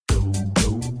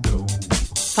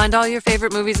Find all your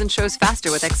favorite movies and shows faster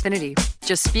with Xfinity.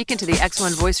 Just speak into the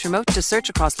X1 voice remote to search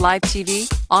across live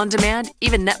TV, on demand,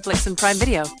 even Netflix and Prime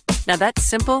Video. Now that's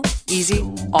simple, easy,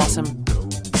 awesome.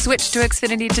 Switch to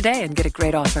Xfinity today and get a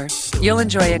great offer. You'll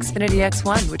enjoy Xfinity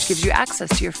X1, which gives you access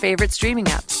to your favorite streaming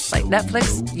apps like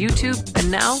Netflix, YouTube,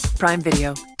 and now Prime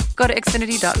Video. Go to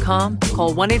Xfinity.com,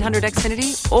 call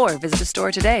 1-800-XFINITY, or visit a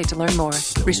store today to learn more.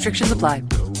 Restrictions apply.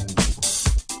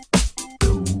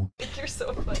 You're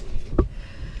so funny.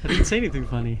 I didn't say anything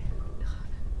funny.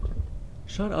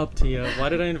 Shut up, Tia. Why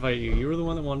did I invite you? You were the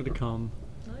one that wanted to come.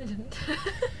 No, I didn't.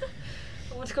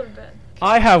 I want to go to bed.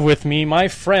 I have with me my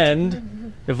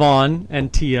friend, Yvonne,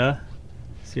 and Tia.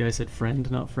 See, I said friend,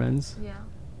 not friends. Yeah.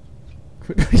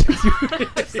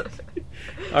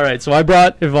 Alright, so I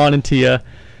brought Yvonne and Tia.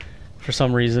 For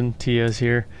some reason, Tia's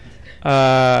here.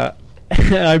 I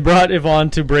brought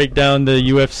Yvonne to break down the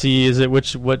UFC.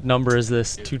 What number is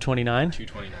this? 229?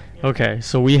 229. Yeah. Okay,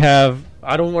 so we have...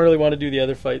 I don't really want to do the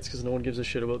other fights because no one gives a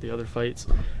shit about the other fights.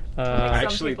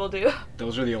 Some people do.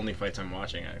 Those are the only fights I'm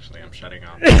watching, actually. I'm shutting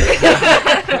off.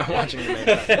 I'm watching the main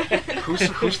event.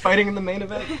 Who's fighting in the main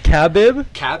event? Khabib?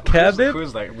 Khabib?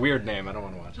 Who's that? Weird name. I don't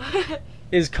want to watch it.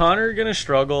 Is Conor going to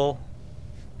struggle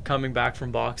coming back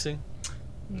from boxing?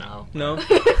 No. No?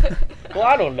 Well,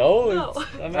 I don't know. No.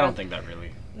 I don't think that really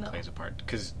plays a part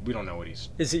because we don't know what he's...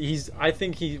 I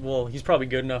think he's probably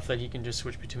good enough that he can just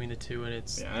switch between the two, and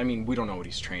it's... Yeah, I mean, we don't know what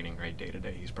he's training, right, day to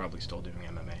day. He's probably still doing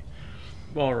MMA.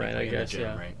 Well, right, I in the guess, gym,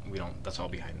 yeah. Right? We don't... That's all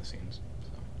behind the scenes.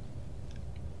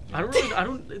 So. I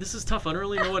don't... This is tough. I don't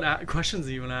really know what questions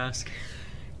to even ask.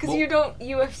 Because you don't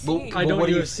UFC. I don't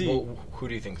UFC. Who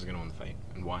do you think is going to win the fight,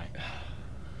 and why?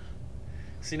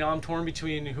 See, now I'm torn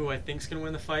between who I think's going to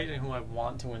win the fight and who I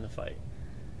want to win the fight.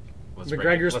 Let's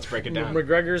break it down.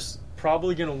 McGregor's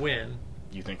probably going to win.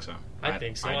 You think so? I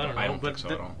think so. I don't think so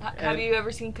at all. Have you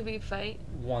ever seen Khabib fight?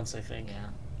 Once, I think. Yeah.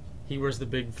 He wears the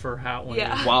big fur hat when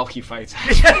while he fights.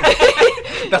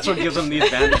 That's what gives him the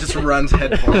advantage. Just runs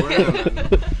head forward.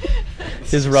 And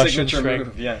his Russian strength.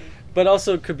 Move, yeah. But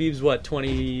also Khabib's what,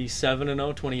 27-0,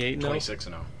 28-0?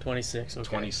 26-0. 26,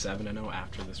 okay. 27-0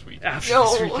 after this week. After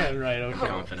this weekend, right, okay.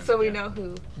 Confident, so we know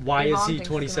who. Why is he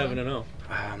Yvonne 27-0?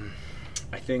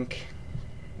 I think...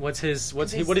 What does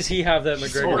he have that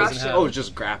McGregor doesn't have? Oh,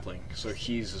 just grappling. So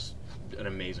he's an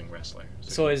amazing wrestler.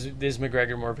 So is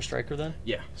McGregor more of a striker then?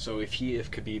 Yeah. So if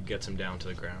Khabib gets him down to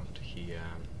the ground,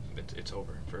 it's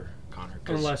over for Conor.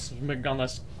 Unless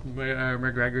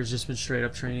McGregor's just been straight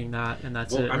up training that, and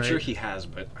that's it. I'm right? sure he has,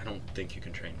 but I don't think you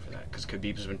can train for that because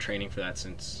Khabib's been training for that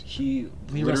since he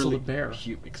wrestled a bear.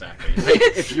 Exactly.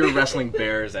 If you're wrestling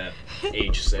bears at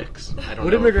age 6, I don't know.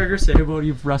 What did McGregor say about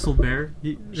you've wrestled bear?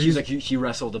 He's like he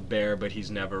wrestled a bear, but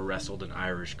he's never wrestled an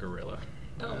Irish gorilla.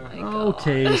 Oh my God.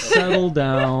 Okay, settle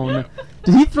down.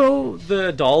 Did he throw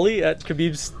the dolly at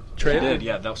Khabib's trailer? He did,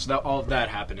 yeah. All of that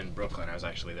happened in Brooklyn. I was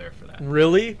actually there for that.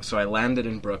 Really? So I landed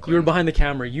in Brooklyn. You were behind the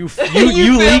camera. You leaked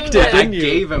it, didn't you? I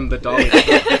gave him the dolly.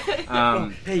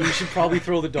 Hey, you should probably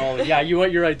throw the dolly. Yeah,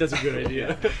 you're right. That's a good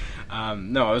idea.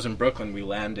 No, I was in Brooklyn. We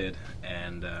landed,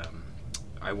 and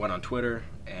I went on Twitter,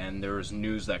 and there was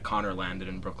news that Conor landed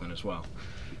in Brooklyn as well.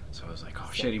 So I was like, oh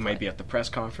shit, he might be at the press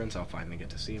conference. I'll finally get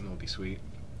to see him. It'll be sweet.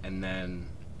 And then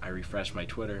I refreshed my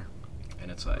Twitter, and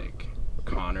it's like,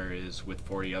 Conor is with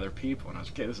 40 other people. And I was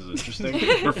like, okay, this is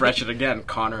interesting. Refresh it again.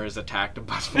 Conor has attacked a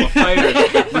bus full of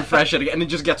fighters. Refresh it again. And it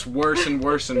just gets worse and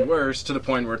worse and worse to the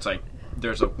point where it's like,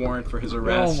 there's a warrant for his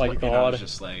arrest. Oh my God. And I was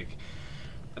just like,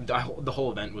 the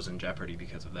whole event was in jeopardy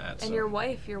because of that. And so. your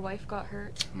wife got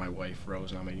hurt. My wife,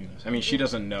 Rose Namajunas. I mean, she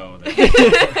doesn't know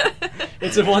that.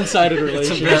 It's a one-sided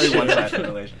relationship. It's a very one-sided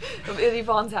relationship.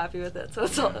 Yvonne's happy with it, so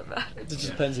it's all that matters. It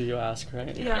just depends who you ask,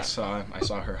 right? Yeah. I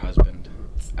saw her husband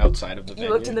outside of the venue.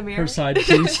 You looked in the mirror? Her side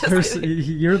piece.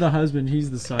 You're the husband, he's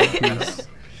the side piece.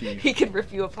 He could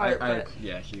rip you apart.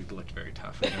 Yeah, he looked very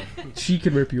tough. She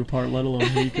could rip you apart, let alone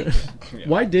he could. Yeah.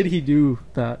 Why did he do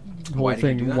that whole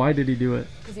thing? Why did he do it?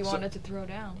 Because he wanted to throw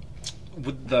down.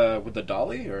 With the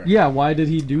dolly, or yeah, why did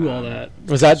he do all that?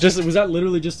 Was that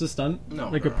literally just a stunt? No,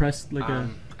 like a press, like a.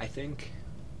 I think.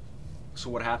 So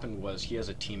what happened was he has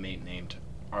a teammate named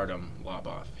Artem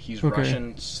Lobov. He's Okay.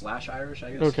 Russian/Irish,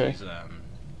 I guess. Okay. He's,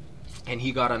 and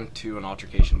he got into an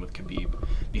altercation with Khabib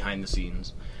behind the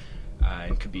scenes.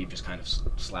 And Khabib just kind of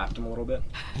slapped him a little bit,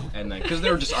 and then because they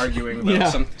were just arguing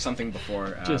about something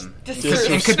before,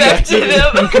 disrespected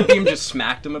him. And Khabib just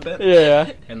smacked him a bit,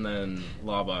 Yeah. and then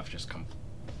Lobov just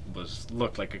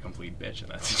looked like a complete bitch in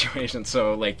that situation.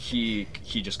 So like he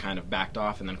just kind of backed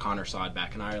off, and then Conor saw it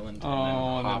back in Ireland, and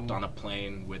then hopped on a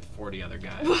plane with 40 other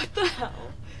guys. What the hell?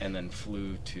 And then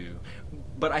flew to.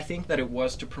 But I think that it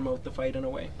was to promote the fight in a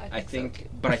way. I think so too.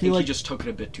 but I feel think like he just took it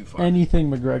a bit too far. Anything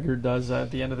McGregor does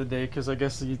at the end of the day, because I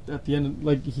guess at the end,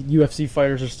 like UFC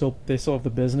fighters still have the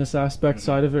business aspect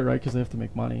side of it, right? Because they have to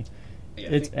make money. Yeah,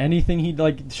 It's anything he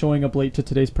like showing up late to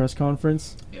today's press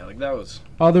conference. yeah, like that was.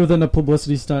 Other than a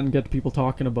publicity stunt and get people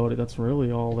talking about it, that's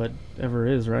really all that ever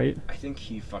is, right? I think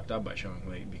he fucked up by showing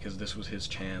late, because this was his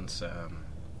chance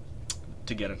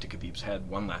to get into Khabib's head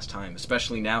one last time,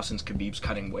 especially now since Khabib's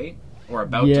cutting weight, or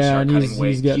about to start and cutting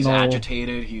weight. getting He's all-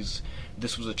 agitated.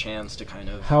 This was a chance to kind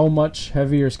of. How much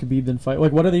heavier is Khabib than fight?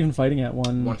 Like, what are they even fighting at?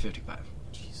 155.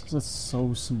 Jesus, that's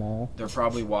so small. They're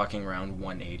probably walking around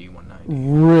 180,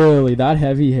 190. Really, that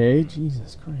heavy? Hey,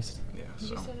 Jesus Christ. Yeah, You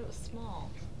so. said it was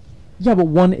small. Yeah, but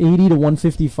 180 to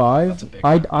 155. That's a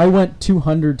big I went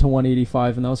 200 to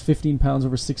 185, and that was 15 pounds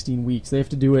over 16 weeks. They have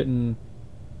to do it in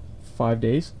 5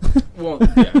 days. Well,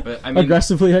 yeah, but I mean.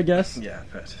 Aggressively, I guess. Yeah,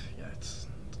 but yeah, it's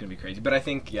gonna be crazy. But I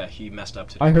think he messed up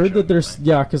today. I heard showing that there's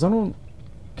the fight.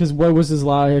 because what was his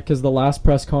lie? Because the last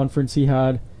press conference he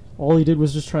had, all he did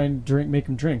was just try and make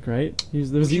him drink, right? He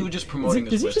was just promoting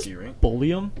his does he whiskey, just right?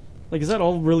 bully him? Like, is that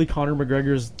all really Conor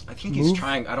McGregor's? I think move? he's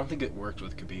trying. I don't think it worked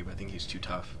with Khabib. I think he's too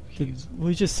tough. Well,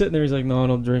 he's just sitting there. He's like, no, I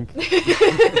don't drink.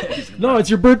 No, it's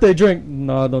your birthday. Drink.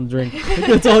 No, I don't drink.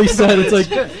 That's all he said. It's like,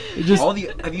 it just.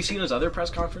 Have you seen his other press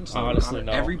conference? Honestly,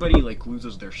 no. Everybody like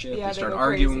loses their shit. Yeah, they they start go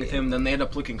arguing crazy. with him. Then they end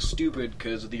up looking stupid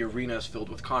because the arena is filled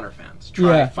with Conor fans.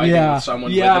 Yeah, Fighting yeah. with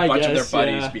someone Yeah, with a I bunch of guess, their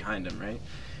buddies yeah. behind him, right?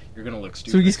 You're gonna look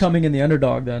stupid. So he's coming in the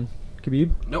underdog then,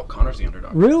 Khabib. No, Conor's the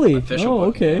underdog. Really? Official Oh,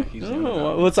 booking, okay. yeah, he's the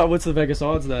underdog. What's the Vegas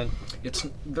odds then?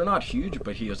 They're not huge,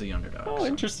 but he is the underdog. Oh, so.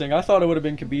 interesting. I thought it would have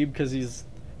been Khabib because he's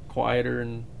quieter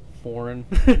and foreign.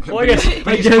 But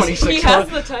he's 26. He has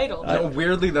the title. No,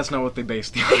 weirdly, that's not what they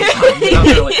based the odds on.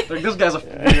 They're like, this guy's a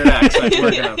weird accent.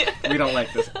 We don't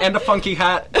like this. And a funky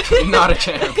hat. Not a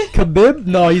chance. Khabib?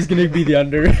 No, he's gonna be the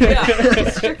under. Yeah,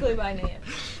 strictly by name.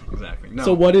 Exactly. No.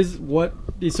 So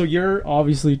So you're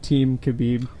obviously team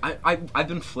Khabib. I've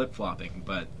been flip flopping,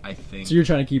 but I think. So you're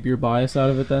trying to keep your bias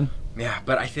out of it then? Yeah,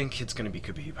 but I think it's gonna be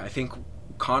Khabib. I think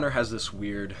Conor has this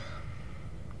weird.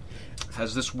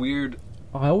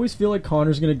 I always feel like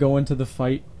Conor's gonna go into the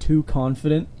fight too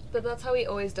confident. But that's how he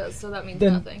always does, so that means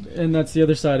Then, nothing. and that's the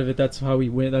other side of it. That's how he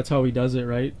win. That's how he does it,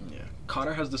 right? Yeah.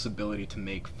 Conor has this ability to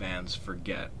make fans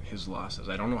forget his losses.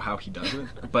 I don't know how he does it,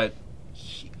 but.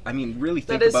 Really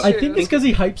think That is about. I true. think it's because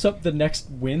he hypes up the next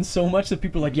win so much that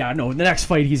people are like, yeah, no, the next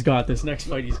fight he's got this. Next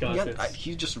fight he's got this.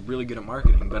 He's just really good at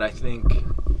marketing, but I think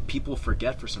people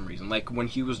forget for some reason. Like when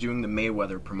he was doing the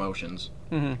Mayweather promotions,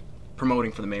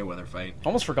 promoting for the Mayweather fight.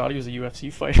 Almost forgot he was a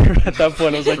UFC fighter at that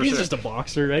point. I was like, For he's sure. just a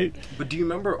boxer, right? But do you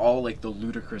remember all like the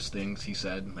ludicrous things he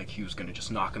said? Like he was gonna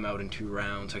just knock him out in 2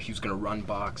 rounds. How he was gonna run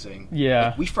boxing. Yeah.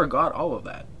 Like, we forgot all of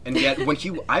that, and yet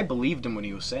I believed him when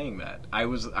he was saying that. I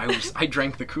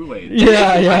drank the Kool-Aid.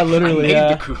 Yeah, literally. I made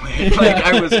yeah. the Kool-Aid. Like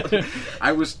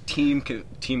I was team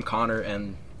Conor,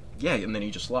 and then he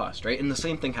just lost, right? And the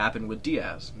same thing happened with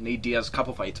Diaz. Nate Diaz, a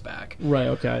couple fights back. Right.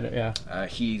 Okay. Yeah.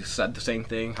 He said the same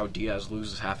thing, how Diaz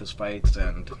loses half his fights,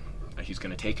 and he's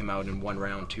going to take him out in 1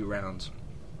 round, 2 rounds.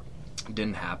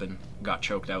 Didn't happen. Got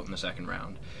choked out in the 2nd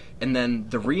round. And then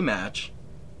the rematch,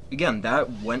 again,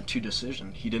 that went to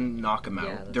decision. He didn't knock him out.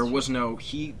 Yeah, that's there true. was no...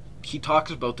 He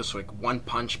talks about this like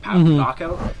one-punch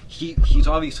knockout. He's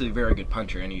obviously a very good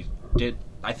puncher, and he did...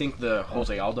 I think the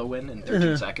Jose Aldo win in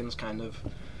 13 seconds kind of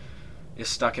is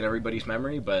stuck in everybody's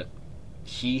memory, but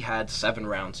he had 7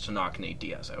 rounds to knock Nate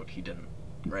Diaz out. He didn't,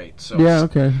 right? So Yeah.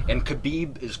 Okay. And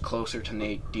Khabib is closer to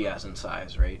Nate Diaz in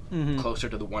size, right? Closer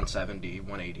to the 170,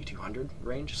 180, 200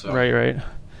 range. So Right.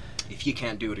 if he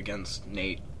can't do it against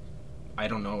Nate, I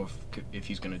don't know if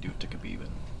he's going to do it to Khabib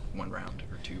in 1 round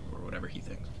or 2 or whatever he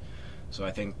thinks. So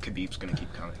I think Khabib's going to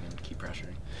keep coming and keep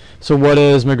pressuring. So what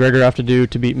does McGregor have to do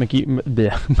to beat McKeeb?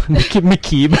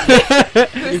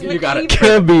 Who's You got it.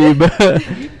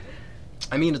 Khabib.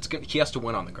 I mean, he has to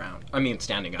win on the ground. I mean,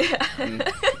 standing up. And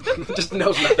just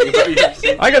knows nothing about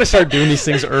UFC. I gotta start doing these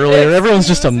things earlier. Everyone's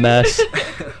just a mess.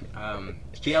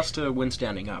 He has to win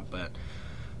standing up, but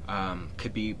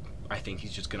Khabib, I think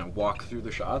he's just going to walk through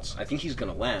the shots. I think he's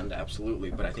going to land,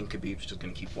 absolutely, but I think Khabib's just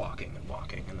going to keep walking,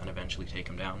 and then eventually take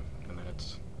him down, and then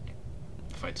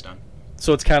the fight's done.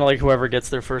 So it's kind of like whoever gets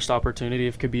their first opportunity.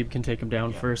 If Khabib can take him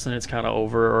down first, then it's kind of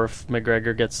over. Or if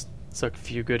McGregor gets a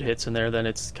few good hits in there, then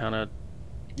it's kind of...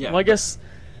 Yeah. Well, I guess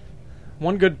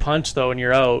one good punch, though, and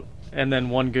you're out, and then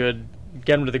one good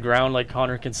get him to the ground, like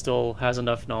Connor has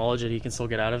enough knowledge that he can still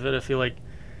get out of it. I feel like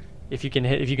if you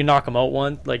can knock him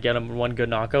out get him one good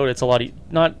knockout, it's a lot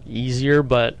not easier,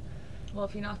 but Well,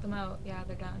 if you knock them out, yeah,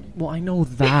 they're done. well, I know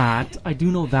that. I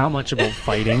do know that much about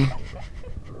fighting.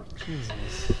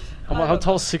 Jesus. How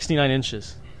tall is 69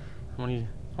 inches? I want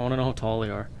to know how tall they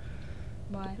are,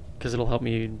 Why? because it'll help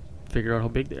me figure out how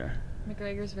big they are.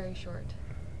 McGregor's very short.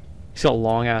 He's got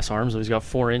long ass arms, though. He's got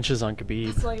 4 inches on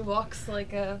Khabib. That's why he walks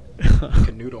like a Like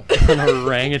a noodle. An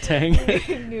orangutan.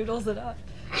 noodles it up.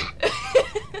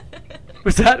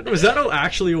 Was that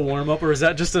actually a warm up, or is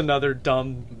that just another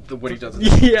dumb? What he does.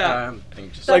 Yeah. I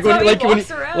think just That's Like how when he walks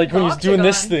around when the he's doing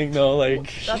this octagon. thing though,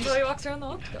 like That's why he walks around the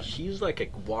octagon. he's like a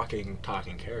walking,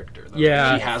 talking character. Though.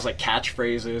 Yeah. He has like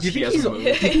catchphrases. Do you He think has he's moves. do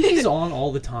you think he's on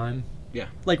all the time? Yeah.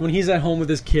 Like when he's at home with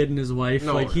his kid and his wife,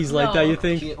 No, like he's no. like that. You No,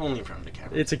 think He only in front of the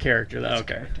camera. it's a character? That It's a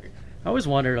okay. character. I always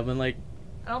wondered. I've been like,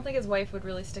 I don't think his wife would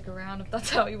really stick around if that's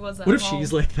how he was at what if home.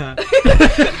 she's like that?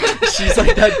 She's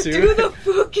like that too. Do the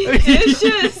fucking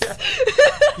dishes!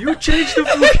 You changed the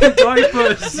fucking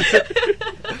diapers.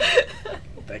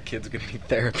 That kid's gonna need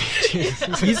therapy.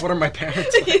 Jesus. What are my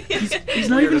parents like? He's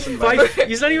not even Weirdest environment.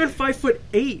 He's not even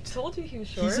 5'8". Told you he was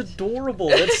short. He's adorable.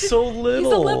 That's so He's a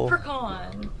little.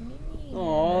 leprechaun.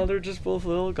 Aw, they're just both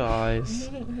little guys.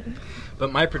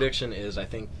 But my prediction is, I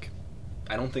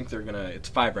don't think they're gonna. It's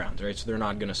 5 rounds, right? So they're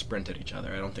not gonna sprint at each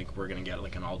other. I don't think we're gonna get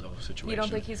like an Aldo situation. You don't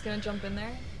think he's gonna jump in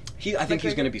there? I think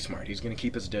he's McGregor? gonna be smart. He's gonna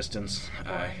keep his distance.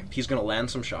 Fine. He's gonna land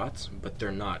some shots, but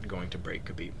they're not going to break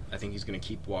Khabib. I think he's gonna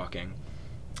keep walking,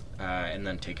 and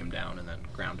then take him down, and then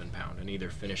ground and pound, and either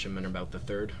finish him in about the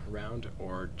 3rd round,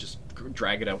 or just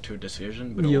drag it out to a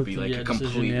decision. But it'll be like a decision,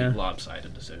 completely yeah.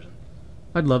 lopsided decision.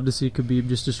 I'd love to see Khabib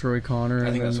just destroy Connor.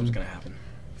 I think that's what's gonna happen.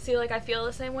 See, like, I feel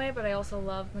the same way, but I also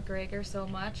love McGregor so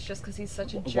much just because he's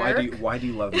such a jerk. Why do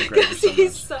you love McGregor Because so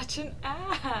he's much? such an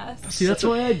ass. See, that's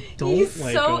why I don't He's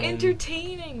like so him.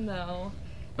 entertaining, though.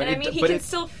 But And I it- mean, he but can it-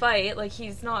 still fight. Like,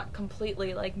 he's not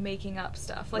completely, like, making up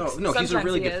stuff. Like, No, he's a sometimes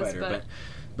really he good is, fighter.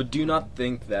 But do you not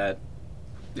think that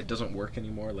it doesn't work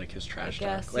anymore? Like his I trash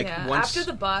guess, talk. Like yeah. once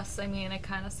After the bus, I mean, it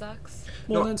kind of sucks.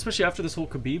 Well, No. then especially after this whole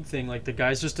Khabib thing, like the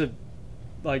guy's just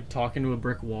like talking to a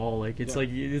brick wall. Like it's Yeah.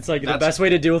 like the That's- best way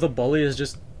to deal with a bully is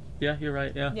just, yeah, you're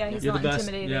right, yeah. Yeah, he's you're not the best.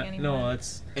 intimidating yeah, anymore. No,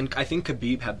 it's And I think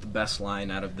Khabib had the best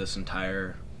line out of this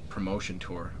entire promotion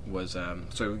tour. Was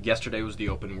so yesterday was the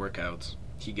open workouts.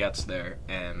 He gets there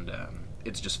and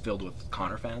it's just filled with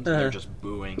Connor fans. And they're just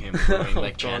booing him, booing, Oh,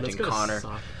 like God, that's chanting gonna Connor.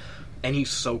 suck. And he's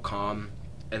so calm.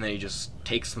 And then he just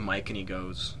takes the mic and he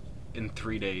goes, "In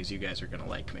 3 days, you guys are gonna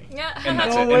like me." Yeah. And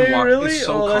that's No it. way, And walk. really? It's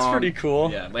so Oh, that's calm. pretty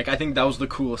cool. Yeah, like I think that was the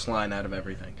coolest line out of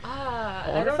everything. I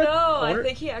wonder don't if know. I I wonder-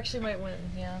 think he actually might win.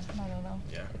 Yeah, I don't know.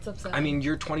 Yeah. It's upsetting. I mean,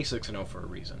 you're 26-0 for a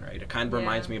reason, right? It kind of Yeah.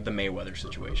 reminds me of the Mayweather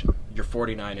situation. You're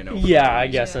 49-0. for Yeah, a I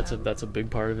reason. guess Yeah. that's a big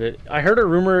part of it. I heard a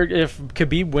rumor if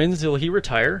Khabib wins, will he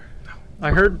retire? I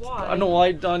heard. Why? I know.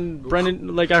 On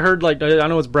Brendan. Like I heard. Like I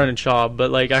know it's Brendan Schaub, but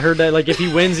like I heard that like if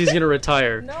he wins, he's gonna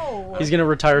retire. no. He's gonna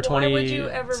retire Why would you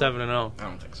ever- 27-0. I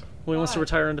don't think so. Well, he wants to Why?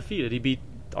 retire undefeated. He beat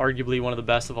arguably one of the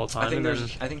best of all time. I think and then,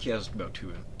 I think he has about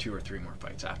two or three more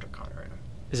fights after Conor right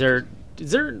now.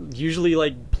 is there usually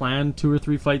like planned 2 or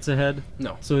 3 fights ahead?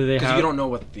 No, So they because have. you don't know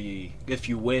what if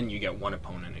you win, you get one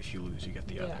opponent. If you lose, you get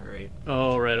the Yeah. other, right?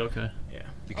 Oh right. Okay. Yeah,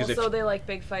 because Also, if they like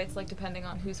big fights, like depending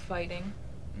on who's fighting.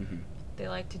 Mhm. They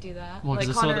like to do that. Well, like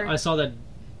because I saw that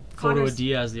photo Connor's- of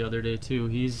Diaz the other day too.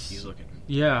 he's looking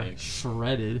Yeah, big.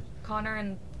 shredded. Connor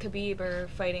and Khabib are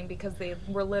fighting because they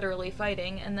were literally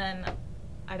fighting, and then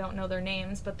I don't know their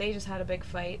names, but they just had a big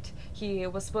fight. He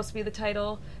was supposed to be the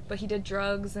title, but he did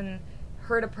drugs and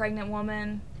hurt a pregnant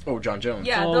woman. Oh, John Jones.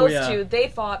 Yeah, Oh, those yeah. two, they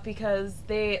fought because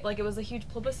it was a huge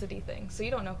publicity thing. So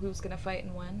you don't know who's gonna fight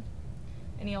and when.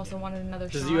 And he also wanted another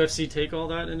Does shot. the UFC take all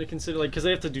that into consider? Like, because they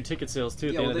have to do ticket sales too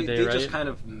at Yeah, the well, end they, of the day, they right? just kind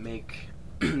of make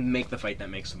the fight that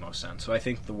makes the most sense. So I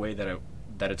think the way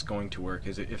that it's going to work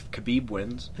is if Khabib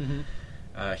wins,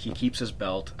 Mhm. he keeps his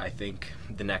belt. I think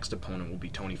the next opponent will be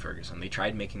Tony Ferguson. They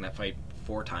tried making that fight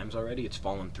 4 times already. It's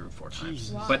fallen through 4 times,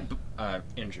 Jesus. Why? but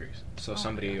injuries. So Oh,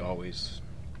 somebody okay. always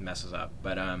messes up.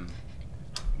 But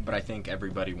I think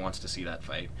everybody wants to see that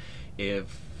fight.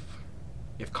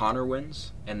 If Conor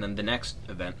wins, and then the next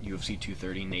event, UFC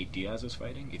 230, Nate Diaz is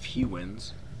fighting. If he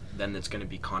wins, then it's going to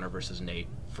be Conor versus Nate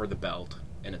for the belt,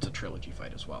 and it's a trilogy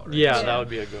fight as well, right? Yeah, Yeah. that would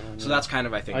be a good one. So yeah. that's kind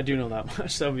of, I think... I do know that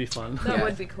much. That would be fun. That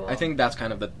would be cool. I think that's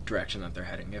kind of the direction that they're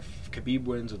heading. If Khabib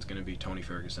wins, it's going to be Tony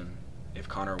Ferguson. If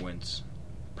Conor wins,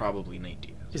 probably Nate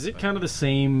Diaz. Is it But- kind of the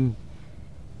same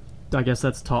I guess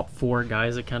that's top 4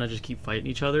 guys that kind of just keep fighting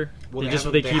each other. Well,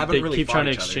 they haven't really keep fought trying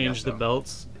to each other exchange yet, the though.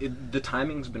 belts. The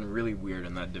timing's been really weird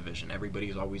in that division.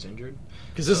 Everybody's always injured.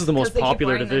 Because this is the most Because they keep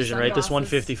popular wearing their division, right? This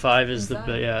sunglasses 155 is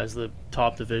inside. is the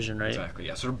top division, right? Exactly.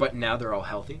 Yeah. So, but now they're all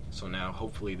healthy. So now,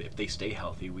 hopefully, if they stay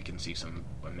healthy, we can see some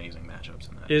amazing matchups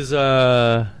in that. Is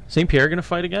St. Pierre gonna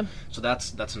fight again? So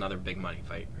that's another big money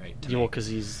fight, right? to Yeah, me. because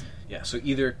he's Yeah, so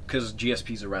either because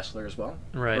GSP's a wrestler as well,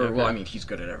 Right, Or, well, okay. I mean, he's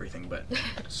good at everything, but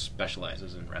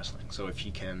specializes in wrestling. So if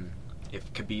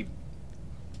Khabib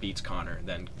beats Conor,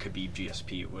 then Khabib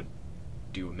GSP would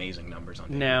do amazing numbers on.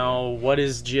 now. What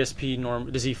is GSP norm?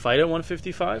 Does he fight at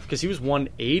 155? Because he was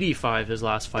 185 his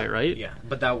last fight, right? Yeah,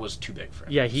 but that was too big for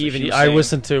him. Yeah, So he was I saying-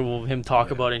 listened to him talk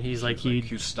Yeah, about it, and he's like he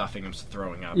was stuffing him,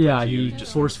 throwing up. yeah, Like, he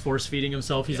just force feeding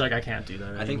himself. He's Yeah. like, I can't do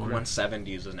that. I think anymore.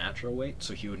 170 is a natural weight,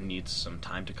 so he would need some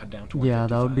time to cut down to 155. Yeah,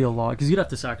 that would be a lot because you'd have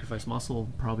to sacrifice muscle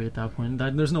probably at that point.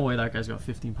 There's no way that guy's got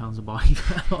 15 pounds of body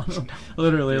fat on him.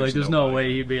 Literally, there's no body way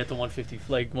fat. he'd be at the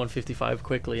 155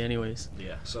 quickly. Anyways,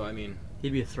 Yeah, so I mean,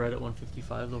 he'd be a threat at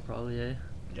 155 though, probably. Eh?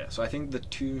 yeah, so I think the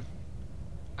two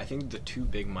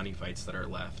big money fights that are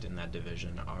left in that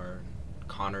division are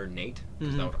Conor Nate. 'Cause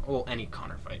Mhm. that would, any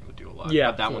Conor fight would do a lot.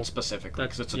 Yeah, but that cool. one specifically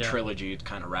because it's a Yeah. trilogy to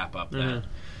kind of wrap up Mhm.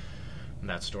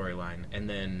 that storyline, and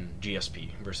then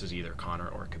GSP versus either Conor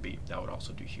or Khabib. That would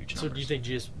also do huge numbers. So do you think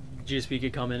GSP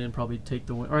could come in and probably take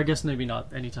the win? Or I guess maybe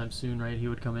not anytime soon, right? He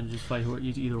would come in and just fight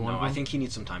either one No, of them. I think he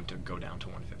needs some time to go down to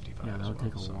 155. Yeah, that as would well,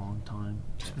 take a so. long time.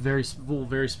 Just Yeah.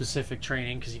 very specific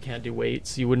training because you can't do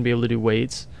weights. You wouldn't be able to do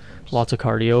weights. Lots of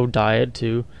cardio, diet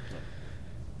too.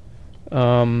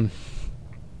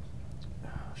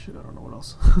 Shit, I don't know what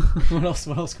else.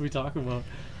 What else can we talk about?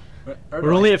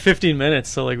 We're only at 15 minutes,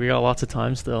 so like we got lots of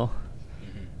time still.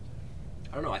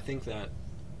 I don't know. I think that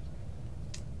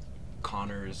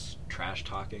Conor's trash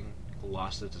talking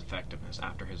lost its effectiveness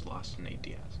after his loss to Nate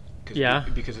Diaz. Yeah.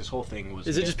 Because his whole thing was.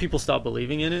 Is it just people stop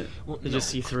believing in it? Well, They no, just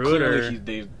see through it, or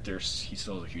clearly he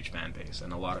still has a huge fan base,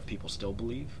 and a lot of people still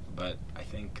believe. But I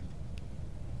think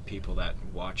people that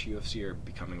watch UFC are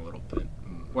becoming a little bit,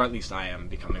 or at least I am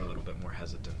becoming a little bit more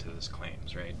hesitant to his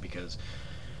claims, right? Because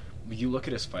you look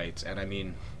at his fights, and I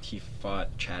mean, he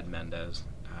fought Chad Mendes,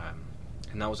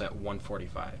 and that was at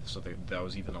 145, so that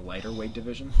was even a lighter weight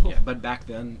division. Yeah, but back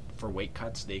then, for weight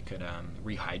cuts, they could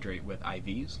rehydrate with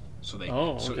IVs. So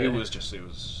okay. it was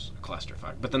a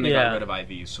clusterfuck. But then they Yeah. got rid of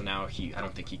IVs, so now I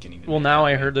don't think he can even. well, make now that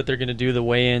I weight. heard that they're going to do the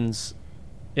weigh-ins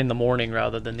in the morning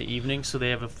rather than the evening, so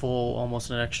they have a full, almost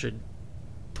an extra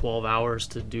 12 hours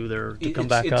to do come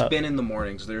back It's up. been in the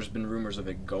mornings. There's been rumors of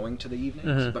it going to the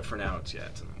evenings, Mhm. but for now it's in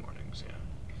the mornings. Yeah,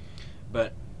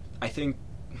 but I think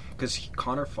because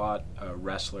Conor fought a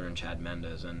wrestler in Chad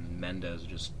Mendes, and Mendes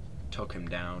just took him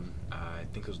down. I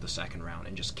think it was the second round,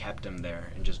 and just kept him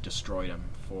there and just destroyed him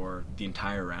for the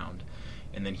entire round.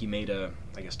 And then he made a,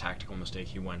 I guess, tactical mistake.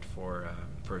 He went for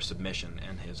a submission,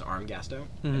 and his arm gassed out.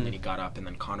 Mhm. And then he got up, and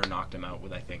then Conor knocked him out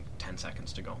with, I think, 10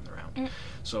 seconds to go in the round.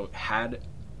 So had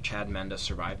Chad Mendes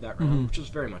survived that round, Mhm. which was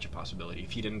very much a possibility,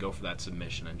 if he didn't go for that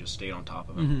submission and just stayed on top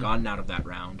of him, Mhm. gotten out of that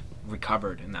round,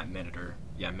 recovered in that minute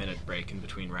break in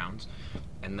between rounds,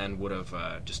 and then would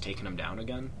have just taken him down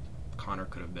again, Conor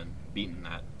could have been beaten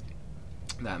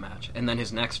that match. And then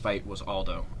his next fight was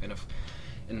Aldo, and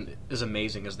as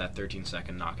amazing as that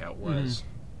 13-second knockout was,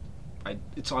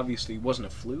 it's obviously wasn't a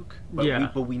fluke, but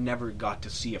Yeah. we never got to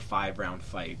see a 5-round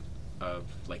fight of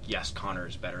like, yes, Conor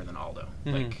is better than Aldo.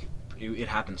 Mhm. Like it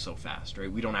happened so fast,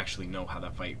 right? We don't actually know how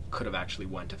that fight could have actually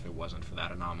went if it wasn't for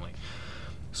that anomaly.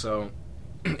 So,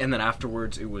 and then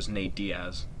afterwards it was Nate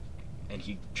Diaz, and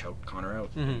he choked Conor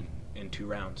out Mhm. in 2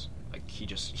 rounds. Like he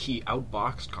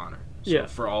outboxed Conor. So Yeah.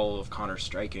 for all of Conor's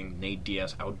striking, Nate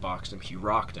Diaz outboxed him. He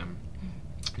rocked him.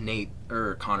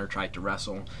 Conor tried to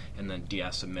wrestle, and then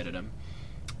Diaz submitted him.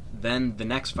 Then the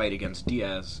next fight against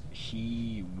Diaz,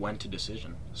 he went to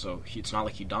decision. So it's not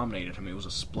like he dominated him. It was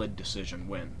a split decision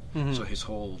win. Mhm. So his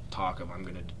whole talk of, I'm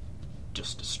going to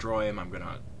just destroy him,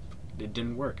 it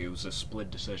didn't work. It was a split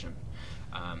decision.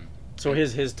 So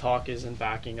his talk isn't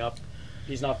backing up.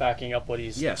 He's not backing up what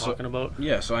he's talking about.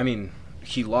 Yeah, so I mean,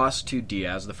 he lost to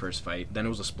Diaz the first fight. Then it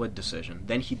was a split decision.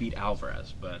 Then he beat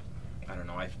Alvarez, but I don't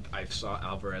know. I saw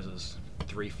Alvarez's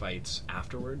 3 fights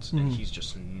afterwards, and Mhm. he's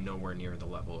just nowhere near the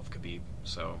level of Khabib.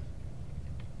 So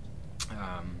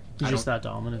He's just that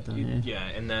dominant then. Eh? yeah,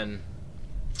 and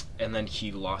then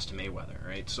he lost to Mayweather,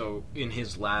 right? So in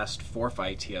his last 4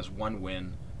 fights, he has 1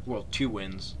 win, 2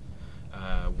 wins.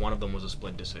 One of them was a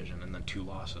split decision, and then 2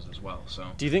 losses as well. So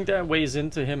Do you think that weighs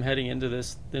into him heading into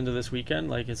this weekend?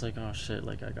 Like it's like, oh shit,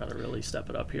 like I gotta really step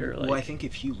it up here. Like, well, I think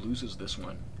if he loses this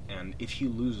one, and if he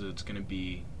loses, it's going to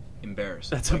be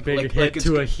embarrassing. That's a big hit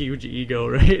to a huge ego,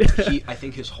 right? I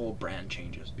think his whole brand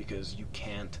changes because you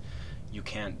can't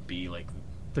be like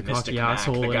the Mystic cocky Mac,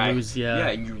 asshole the guy, and lose, yeah.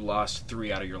 and you lost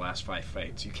 3 out of your last 5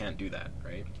 fights. You can't do that,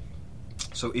 right?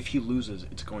 So if he loses,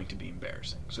 it's going to be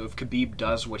embarrassing. So if Khabib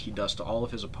does what he does to all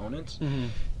of his opponents,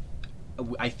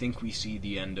 I think we see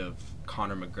the end of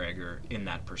Conor McGregor in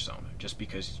that persona, just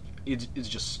because it's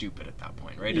just stupid at that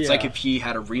point, right? It's like if he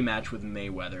had a rematch with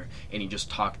Mayweather and he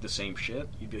just talked the same shit,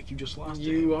 you'd be like, you just lost.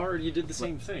 You did the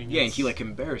same thing. Yeah, and he like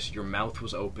embarrassed. Your mouth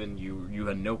was open. You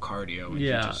had no cardio. And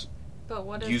you just but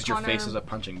what used Conor your face as a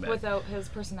punching bag without his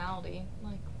personality?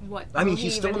 Like what? I mean,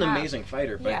 he's still an amazing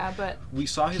fighter, but, but we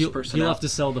saw his personality. He'll have to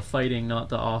sell the fighting, not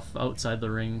the outside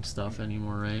the ring stuff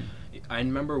anymore, right? I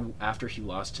remember after he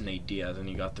lost to Nate Diaz and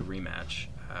he got the rematch,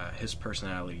 his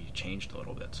personality changed a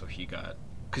little bit. So he got,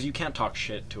 because you can't talk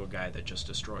shit to a guy that just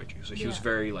destroyed you. So he was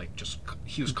very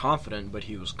he was confident, but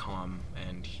he was calm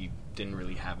and he didn't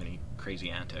really have any crazy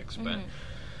antics. But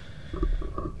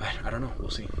I don't know. We'll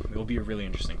see. It will be a really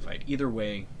interesting fight. Either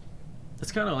way.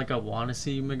 It's kind of like I want to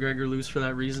see McGregor lose for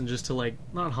that reason, just to like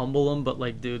not humble him, but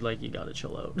like, dude, like you gotta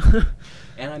chill out.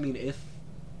 And I mean,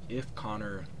 if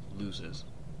Conor loses,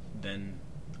 then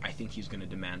I think he's going to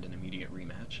demand an immediate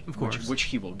rematch. Of course. Which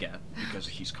he will get, because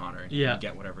he's Conor and he can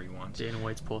get whatever he wants. Dana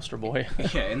White's poster boy.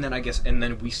 Yeah, and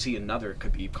then we see another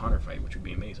Khabib-Conor fight, which would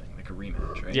be amazing, like a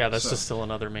rematch, right? Yeah, that's just still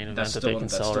another main event that they can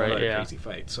sell, right? That's still a crazy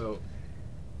fight. So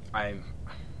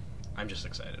I'm just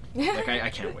excited. Like I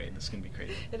can't wait. This is gonna be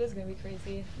crazy. It is gonna be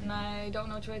crazy, and I don't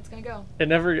know which way it's gonna go. I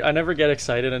never get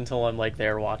excited until I'm like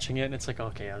there watching it, and it's like,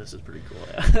 okay, yeah, this is pretty cool.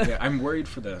 Yeah, I'm worried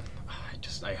for the.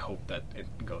 I hope that it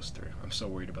goes through. I'm so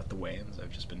worried about the weigh-ins.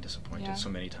 I've just been disappointed so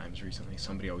many times recently.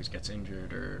 Somebody always gets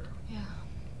injured or. Yeah.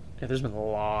 Yeah, there's been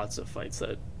lots of fights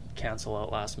that cancel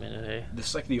out last minute. Hey. This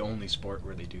is like the only sport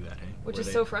where they do that. Hey. Which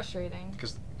is so frustrating.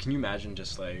 Because can you imagine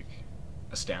just like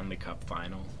a Stanley Cup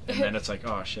final, and then it's like,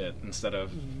 oh shit! Instead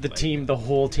of the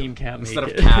whole team can't make it.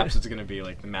 Instead of Caps, it's gonna be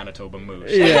like the Manitoba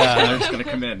Moose. Yeah, they're just gonna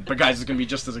come in. But guys, it's gonna be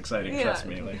just as exciting. Yeah. Trust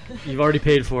me. Like you've already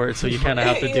paid for it, so you kind of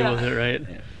have to deal with it, right?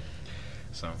 Yeah.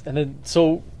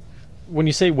 So when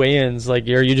you say weigh-ins, like,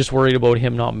 are you just worried about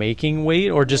him not making weight,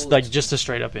 or just a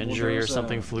straight up injury or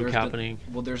something fluke happening?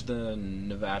 There's the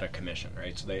Nevada Commission,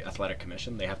 right? So the Athletic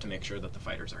Commission, they have to make sure that the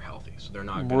fighters are healthy, so they're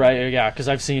not right. Yeah, because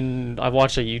I've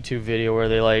watched a YouTube video where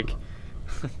they like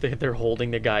they're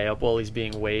holding the guy up while he's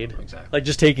being weighed. Exactly. Like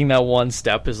just taking that one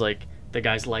step is like the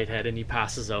guy's lightheaded and he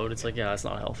passes out. It's like, yeah, that's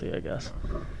not healthy, I guess.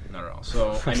 No, not at all.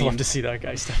 So I'd love to see that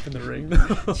guy step in the ring.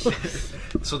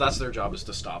 So that's their job, is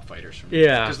to stop fighters from.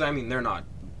 Yeah. Because I mean, they're not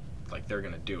like they're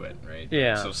gonna do it, right?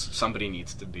 Yeah. So somebody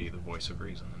needs to be the voice of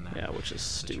reason in that. Yeah, which is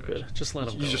situation. stupid. Just let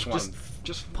him go. You just want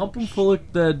just pump him full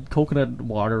of the coconut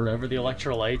water or whatever, the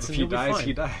electrolytes, if and he you'll be dies, fine.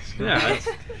 he dies. Yeah.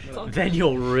 Then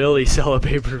you'll really sell a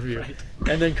pay-per-view. Right.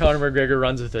 And then Conor McGregor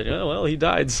runs with it. Oh, well, he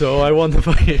died, so I won the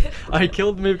fight. I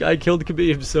killed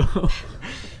Khabib, so.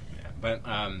 Yeah, but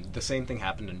the same thing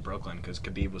happened in Brooklyn, because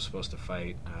Khabib was supposed to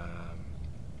fight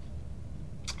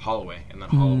Holloway, and then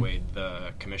Holloway,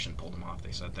 the commission pulled him off.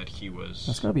 They said that he was.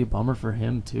 That's gotta be a bummer for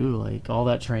him too. Like all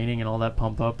that training and all that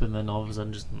pump up, and then all of a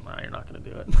sudden, just you're not gonna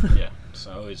do it. Yeah.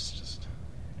 So it's just.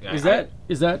 Yeah,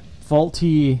 Is that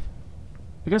faulty?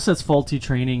 I guess that's faulty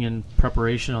training and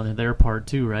preparation on their part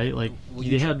too, right? Like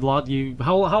they had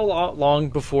how long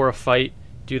before a fight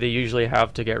do they usually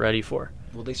have to get ready for?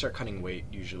 Well, they start cutting weight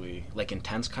usually, like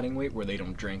intense cutting weight, where they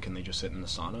don't drink and they just sit in the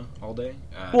sauna all day.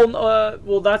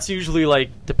 Well, that's usually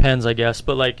like depends, I guess.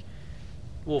 But like,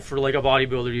 for like a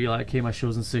bodybuilder, you're like, okay, my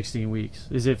show's in 16 weeks.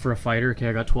 Is it for a fighter? Okay,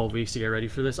 I got 12 weeks to get ready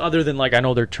for this. Other than like, I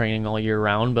know they're training all year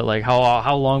round, but like,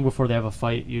 how long before they have a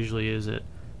fight usually is it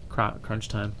crunch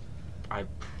time? I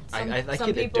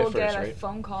some people get right? a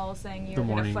phone call saying you're The going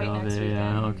to morning fight of next it, weekend.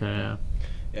 yeah, okay, yeah.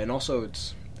 And also,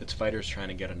 it's fighters trying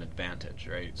to get an advantage,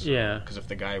 right? So, yeah. Because if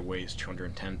the guy weighs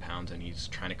 210 pounds and he's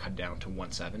trying to cut down to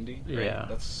 170, right?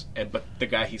 Yeah. But the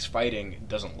guy he's fighting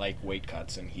doesn't like weight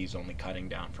cuts, and he's only cutting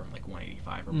down from like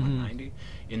 185 or 190.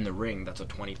 In the ring, that's a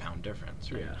 20-pound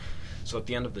difference, right? Yeah. So at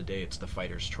the end of the day, it's the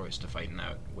fighter's choice to fight in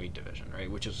that weight division,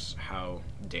 right? Which is how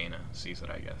Dana sees it,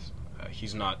 I guess.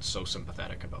 He's not so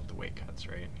sympathetic about the weight cuts,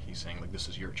 right? He's saying, like, this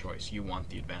is your choice. You want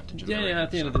the advantage in the ring. Yeah, at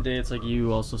the end of the day, it's like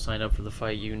you also signed up for the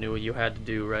fight. You knew what you had to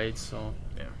do, right? So,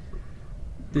 yeah.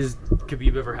 Has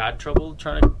Khabib ever had trouble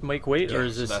trying to make weight, or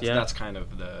is this? That's kind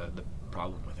of the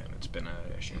problem with him. It's been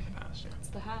an issue in the past. Yeah. It's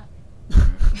the hat.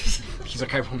 He's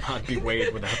like, I will not be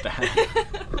weighed without the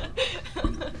hat.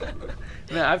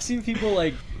 Man, I've seen people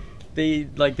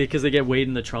because they get weighed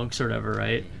in the trunks or whatever,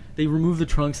 right? they remove the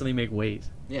trunks and they make weight.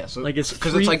 Yeah, so Like it's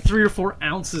because three, it's like 3 or 4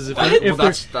 ounces. If, Well, if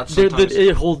that's sometimes-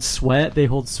 it holds sweat. They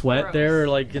hold sweat Gross. there,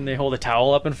 like, and they hold a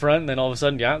towel up in front, and then all of a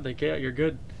sudden, you're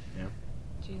good.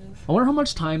 Jesus. I wonder how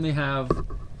much time they have.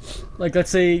 Like, let's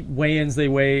say weigh-ins, they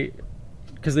weigh,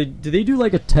 because they do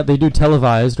like they do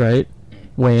televised, right?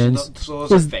 Weigh-ins. so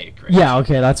those are fake, right? Yeah,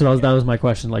 okay, that's what that was my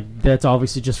question. Like, that's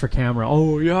obviously just for camera.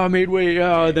 Oh yeah, I made weight.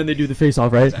 Yeah, then they do the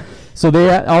face-off, right? Exactly. So they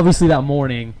obviously that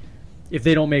morning, if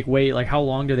they don't make weight, like, how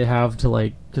long do they have to,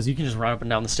 like? Because you can just run up and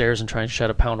down the stairs and try and shed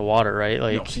a pound of water, right?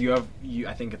 Like, No, so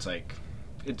I think it's like,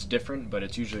 it's different, but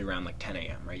it's usually around like 10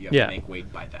 a.m., right? You have Yeah. to make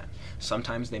weight by then.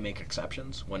 Sometimes they make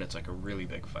exceptions when it's like a really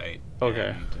big fight.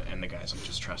 Okay. And the guy's like,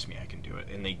 just trust me, I can do it.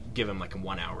 And they give him like a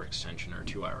 1 hour extension or a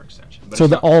 2 hour extension. But so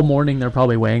it's not- all morning they're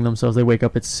probably weighing themselves. They wake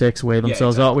up at 6, weigh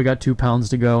themselves. exactly. Oh, we got 2 pounds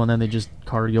to go, and then they just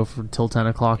cardio for till 10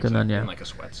 o'clock, and then in like a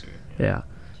sweatsuit. yeah.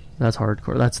 That's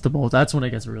hardcore. That's the most. That's when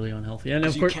it gets really unhealthy. And of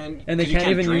 'Cause you course, can't- and they 'cause you can't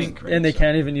can't even drink, use, right? and they So-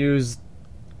 can't even use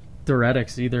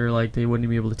diuretics either. Like, they wouldn't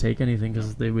be able to take anything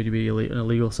because they would be an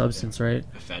illegal substance, right?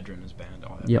 Ephedrine is banned.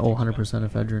 All that Yeah, everything's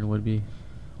 100% ephedrine would be. I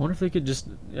wonder if they could just.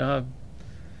 Yeah,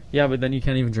 but then you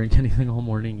can't even drink anything all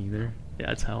morning either. Yeah,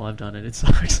 that's how I've done it. It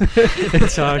sucks. It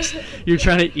sucks. You're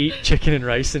trying to eat chicken and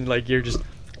rice, and like you're just.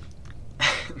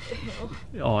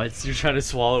 You're trying to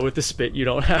swallow it with the spit you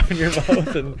don't have in your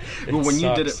mouth, and it Well,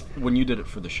 sucks. when you did it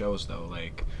for the shows though,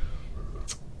 like,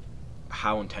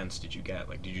 how intense did you get?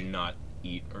 Like, did you not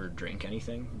eat or drink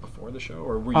anything before the show,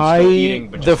 or were you still eating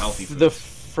but just healthy foods? The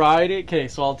Friday. Okay,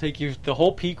 so I'll take you the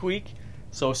whole peak week.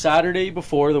 So Saturday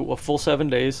before a full 7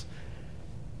 days,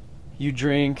 you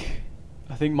drink.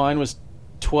 I think mine was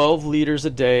 12 liters a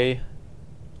day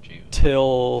Jeez.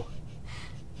 till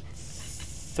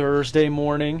Thursday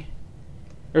morning.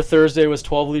 Or Thursday was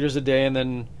 12 liters a day, and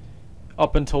then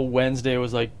up until Wednesday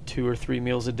was like 2 or 3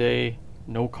 meals a day,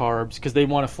 no carbs, because they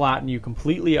want to flatten you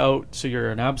completely out, so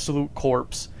you're an absolute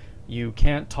corpse. You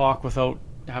can't talk without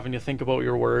having to think about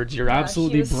your words. You're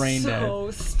absolutely he was brain dead.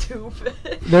 so stupid.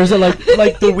 There's a like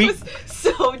the He week. was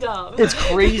so dumb. It's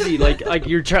crazy. Like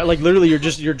you're literally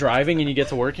you're driving and you get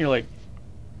to work and you're like,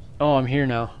 oh, I'm here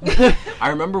now. I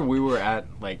remember we were at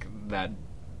like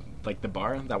the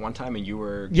bar that one time, and you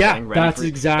were Yeah, getting ready that's for,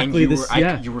 exactly and you this- Were,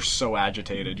 yeah. you were so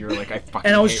agitated. You were like, I fucking.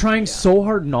 And I was hate trying it. so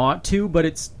hard not to,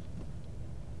 but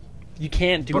you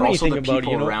can't do But also anything the about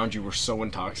people it. You know? around you were so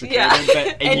intoxicated, Yeah.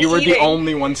 and And you were the eating.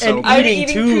 only one And sober. I'd eating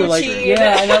eating too, like poutine.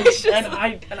 yeah, It's just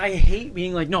and I hate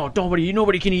being like, no,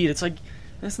 nobody can eat. It's like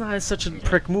that's not such a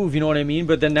prick move, you know what I mean?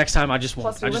 But then next time I just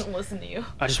won't. Plus, we wouldn't listen to you.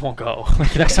 I just won't go.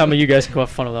 Like next time you guys can go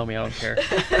have fun without me, I don't care.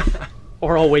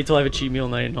 Or I'll wait till I have a cheat meal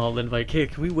night and I'll invite. Okay,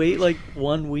 can we wait like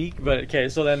 1 week? But okay,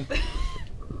 so then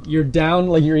you're down,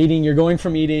 like you're going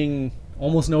from eating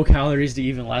almost no calories to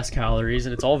even less calories,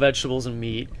 and it's all vegetables and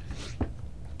meat.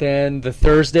 Then the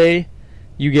Thursday,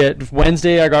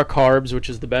 Wednesday I got carbs, which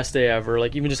is the best day ever.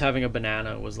 Like even just having a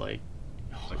banana was like,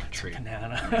 Like a treat.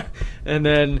 banana. And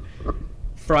then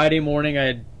Friday morning I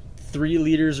had 3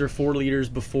 liters or 4 liters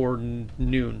before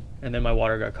noon, and then my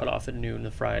water got cut off at noon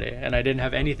the Friday, and I didn't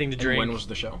have anything to And drink. when was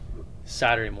the show?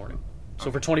 Saturday morning.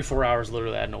 So for 24 hours,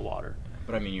 literally, I had no water.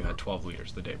 But I mean, you had 12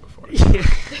 liters the day before.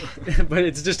 But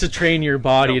it's just to train your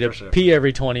body No, to for sure. pee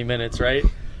every 20 minutes, right?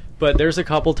 But there's a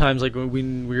couple times, like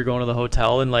when we were going to the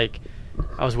hotel, and like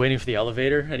I was waiting for the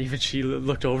elevator, and even she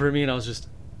looked over at me, and I was just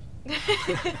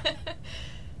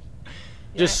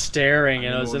staring, I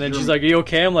mean, and well, and then you're- she's like, "Are you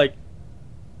okay?" I'm like,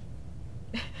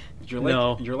 You're like,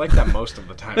 No. You're like that most of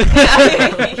the time. I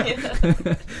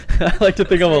like to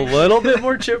think I'm a little bit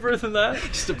more chipper than that.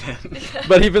 Just depends.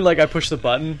 But even like I push the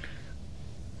button,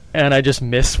 and I just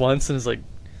miss once, and it's like,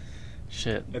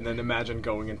 shit. And then imagine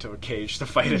going into a cage to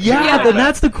fight it. Yeah, then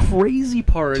that's the crazy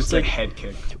part. Just It's like like, head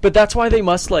kick. but that's why they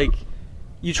must like,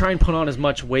 you try and put on as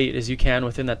much weight as you can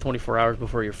within that 24 hours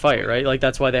before your fight, right? Like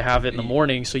that's why they have it in the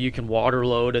morning so you can water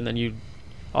load, and then you,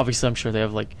 obviously I'm sure they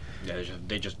have like Yeah,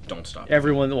 they just don't stop.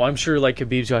 everyone. Well, I'm sure like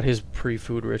Khabib's got his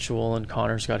pre-food ritual and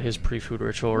Connor's got his pre-food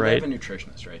ritual, Well, right? They have a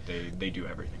nutritionist, right? They do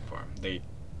everything for him.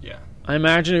 I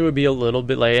imagine it would be a little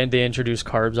bit like, and they introduce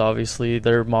carbs, obviously.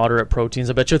 They're moderate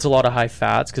proteins. I bet you it's a lot of high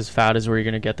fats, because fat is where you're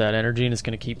going to get that energy, and it's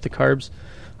going to keep the carbs.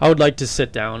 I would like to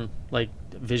sit down, like,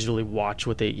 visually watch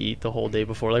what they eat the whole day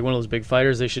before. Like one of those big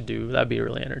fighters they should do. That'd be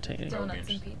really entertaining. Donuts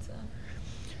and pizza.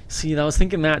 See, I was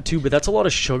thinking that too, but that's a lot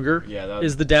of sugar. Yeah, that-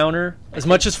 is the downer. As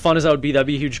much as fun as that would be, that'd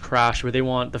be a huge crash, where they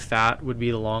want the fat would be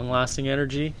the long-lasting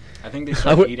energy. I think they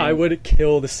start eating. I would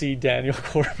kill to see Daniel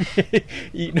Cormier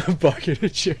eating a bucket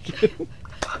of chicken.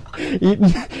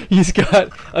 He's got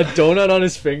a donut on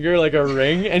his finger like a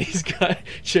ring, and he's got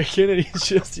chicken, and he's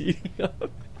just eating up.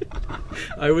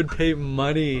 I would pay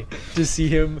money to see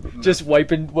him just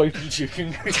wiping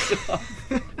chicken grease off.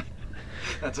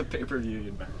 That's a pay-per-view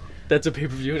you'd buy. That's a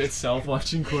pay-per-view in itself,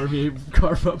 watching Cormier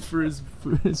carve up for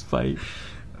his fight.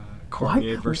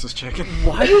 Cormier versus chicken.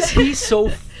 Why is he so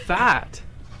fat?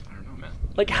 I don't know, man.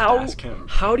 Like, Ask him.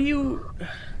 how do you...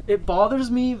 It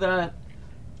bothers me that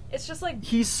It's just like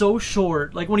he's so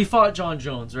short. Like, when he fought John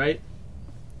Jones, right?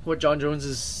 What, John Jones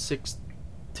is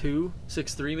 6'2",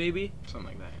 6'3", maybe?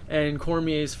 Something like that. And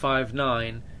Cormier's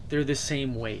 5'9". They're the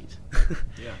same weight.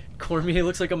 Yeah. Cormier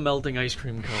looks like a melting ice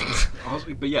cream cone.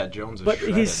 Also, but yeah, Jones is But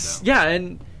shredded, he's... though. Yeah,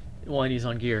 and he's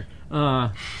on gear.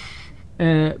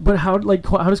 But how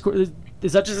does...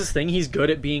 Is that just his thing? He's good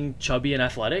at being chubby and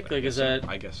athletic? Like, is that...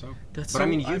 I guess so. That's But so, I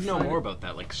mean, you'd know find more it- about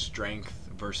that, like strength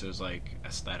versus like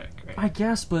aesthetic, right? I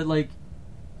guess, but like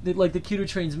the kid who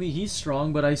trains me, he's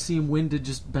strong, but I see him win to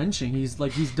just benching. He's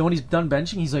done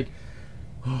benching. He's like,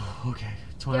 oh, okay.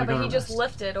 yeah, but he just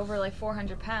lifted over like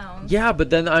 400 pounds. Yeah, but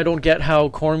then I don't get how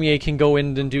Cormier can go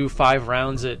in and do 5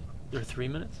 rounds or 3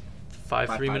 minutes,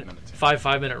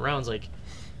 5-minute rounds. Like,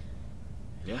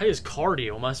 Yeah. his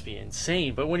cardio must be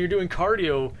insane. But when you're doing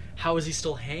cardio, how is he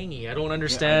still hangy? I don't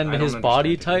understand I don't his understand body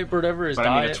it either. type or whatever. His But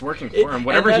diet. I mean, it's working for him.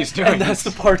 Whatever he's doing. And that's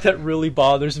the part that really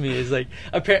bothers me. Is like,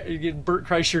 Bert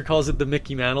Kreischer calls it the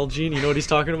Mickey Mantle gene. You know what he's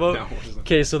talking about? No, what is it?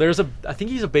 Okay, so I think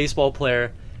he's a baseball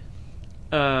player.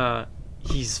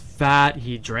 He's fat.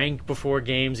 He drank before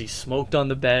games. He smoked on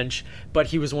the bench, but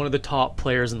he was one of the top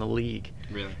players in the league.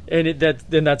 Really? And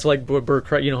that's like Bert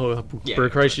Kreischer. You know, Yeah, Bert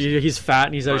of course. Kreischer. He's fat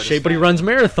and he's out of Bert is shape, but he fat. runs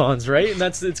marathons, right? And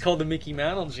it's called the Mickey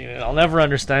Mantle gene. And I'll never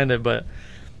understand it, but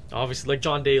obviously, like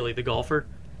John Daly, the golfer.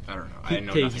 I don't know. I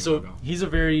know Okay, nothing so about golf. he's a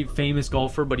very famous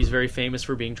golfer, but he's very famous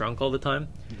for being drunk all the time.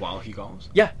 While he golfs?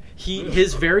 Yeah,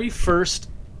 his very first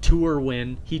tour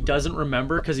win, he doesn't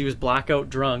remember because he was blackout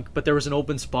drunk, but there was an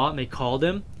open spot and they called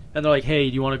him and they're like, hey,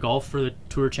 do you want to golf for the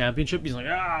tour championship? He's like,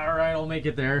 all right, I'll make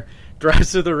it there.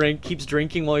 Drives to the rink, keeps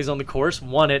drinking while he's on the course,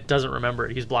 won it, doesn't remember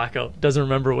it. He's blackout, doesn't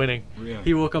remember winning. Really?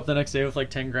 He woke up the next day with like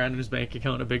 10 grand in his bank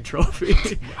account and a big trophy.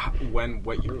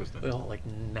 What year was that? Well, like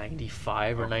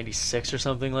 95 or 96 or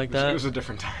something like It that. was a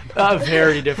different time. A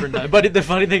very different time. But the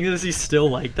funny thing is he's still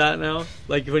like that now.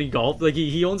 Like when he golf, like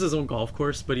he owns his own golf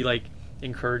course, but he like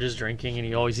encourages drinking, and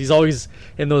he's always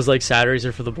in those like Saturdays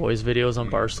are for the boys videos on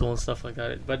Barstool and stuff like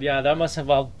that. But yeah, that must have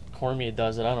how Cormier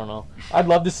does it. I don't know. I'd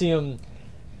love to see him.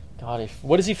 God,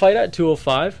 what does he fight at?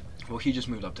 205? Well, he just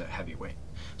moved up to heavyweight.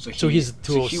 So he's he was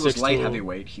 206, light 205.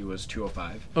 heavyweight. He was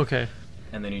 205, Okay.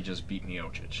 and then he just beat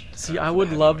Miocic. See, I for the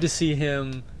would love to heavyweight. see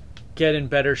him get in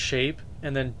better shape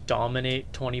and then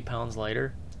dominate 20 pounds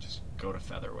lighter. Just go to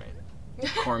featherweight.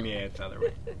 Cormier at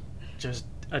featherweight. Just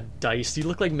a dice. You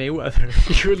look like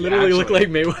Mayweather. You would literally look like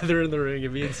Actually. Mayweather in the ring.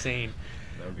 It'd be insane.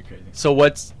 That would be crazy. So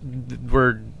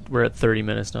we're at 30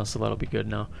 minutes now, so that'll be good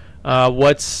now.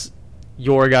 What's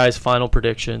your guys' final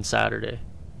prediction Saturday?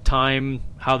 Time,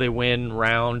 how they win,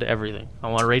 round, everything. I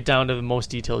want right down to the most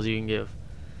details you can give.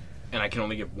 And I can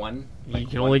only give one? You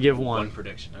can only give one. One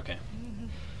prediction. Okay.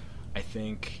 I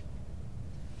think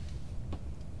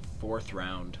fourth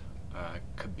round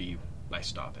could be by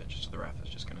stoppage. So the ref is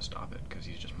just going to stop it because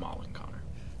he's just mauling Connor.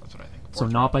 That's what I think. So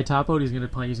Fourth not round. by tap out. He's gonna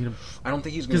play. He's gonna I don't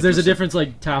think he's going to. because there's a difference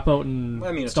like tap out and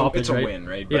I mean, stoppage. it's a right? win,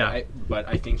 right? But Yeah.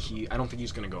 I think I don't think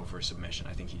he's going to go for a submission.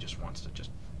 I think he just wants to just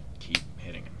keep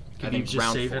hitting him. I think He's just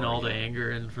round saving 4, all the yeah.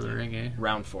 anger in for the ring, eh?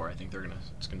 Round 4, I think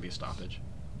it's gonna be a stoppage.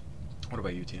 What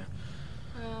about you, Tia?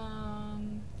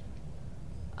 I'm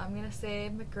gonna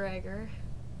say McGregor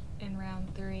in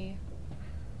round 3.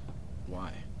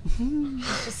 Why?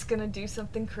 He's just gonna do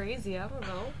something crazy. I don't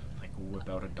know. Like whip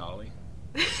out a dolly?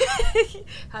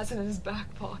 Has it in his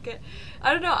back pocket.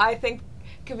 I don't know. I think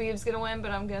Khabib's gonna win,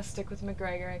 but I'm gonna stick with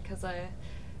McGregor because I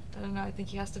don't know. I think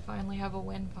he has to finally have a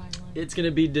win finally. It's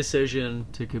gonna be decision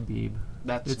to Khabib.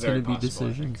 That's It's very gonna be possible,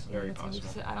 I think. decisions. Very It's gonna be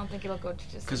possible. I don't think it'll go to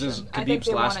decision. 'Cause I think Khabib's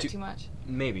they want last it two- too much.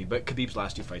 Maybe, but Khabib's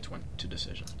last 2 fights went to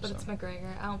decision. But so. it's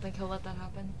McGregor. I don't think he'll let that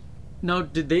happen. Now,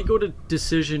 did they go to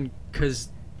decision because...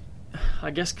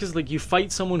 I guess because like you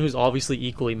fight someone who's obviously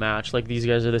equally matched, like these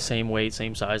guys are the same weight,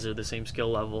 same size, they're the same skill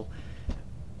level.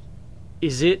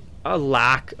 Is it a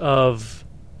lack of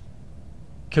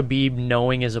Khabib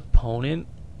knowing his opponent,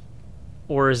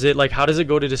 or is it like how does it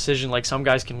go to decision? Like some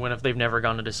guys can win if they've never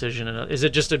gone to decision, and is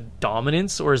it just a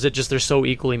dominance, or is it just they're so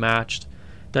equally matched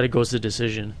that it goes to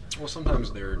decision? Well,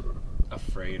 sometimes they're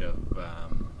afraid of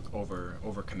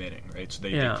over committing, right? So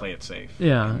they play it safe.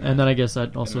 Yeah, and then I guess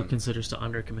that also then- considers to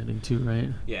undercommitting too, right?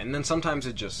 Yeah, and then sometimes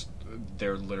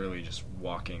they're literally just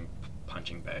walking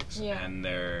punching bags, Yeah. and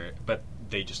but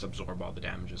they just absorb all the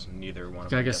damages, and neither one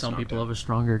of I them guess gets some knocked people out. have a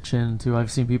stronger chin too.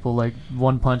 I've seen people like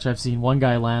one punch. I've seen one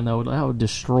guy land that would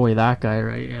destroy that guy,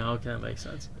 right? Yeah, okay, that makes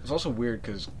sense. It's also weird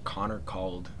because Conor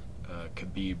called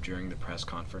Khabib during the press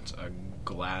conference a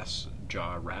glass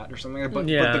jaw rat or something like that.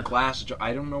 But the glass jaw,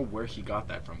 I don't know where he got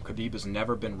that from. Khabib has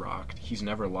never been rocked. He's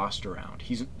never lost a round.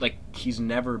 He's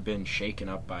never been shaken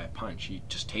up by a punch. He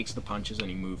just takes the punches and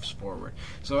he moves forward.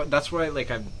 So that's why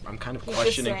I'm kind of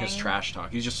questioning his trash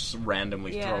talk. He's just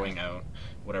randomly throwing out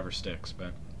whatever sticks,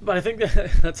 But I think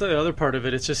that's the other part of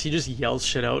it. It's just he just yells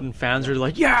shit out, and fans are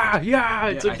like, "Yeah."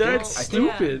 It's like that's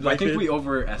stupid. I think we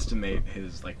overestimate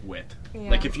his wit. Yeah.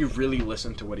 Like if you really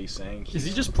listen to what he's saying, Is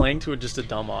he just playing to just a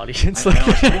dumb audience?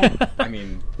 I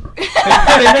mean,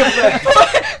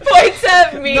 Points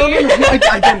at me. no,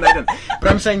 I didn't. But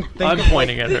I'm saying, I'm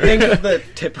pointing at her. Think of the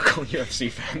typical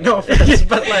UFC fan. No offense,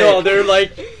 but no, they're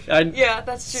like, Yeah,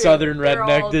 that's true. Southern They're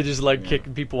redneck. all- They just like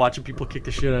watching people kick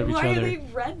the shit out of each Why are other. they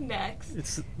rednecks?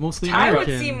 It's mostly I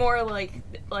American. would see more like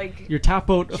your tap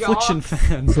out affliction jocks.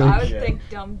 fans. I Like, would Yeah. think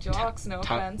dumb jocks. No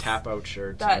offense. tap out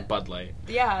shirts That- and Bud Light.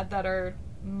 Yeah, that are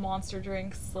monster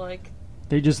drinks. Like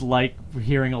they just like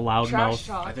hearing a loud trash mouth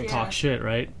talk. I think yeah. talk shit,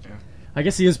 right? Yeah. I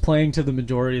guess he is playing to the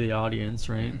majority of the audience,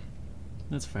 right?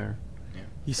 That's fair. Yeah.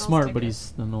 He's Sounds smart, like but it.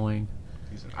 he's annoying.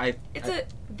 It's a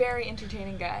very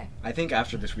entertaining guy. I think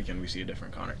after this weekend we see a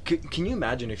different Conor. Can you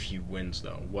imagine if he wins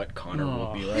though? What Conor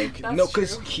will be like? That's No,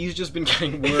 because true. he's just been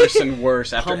getting worse and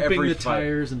worse after Pumping every the fight.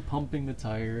 tires and pumping the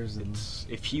tires and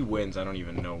If he wins, I don't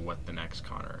even know what the next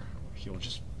Conor. He'll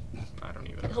just. I don't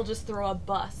even. He'll just throw a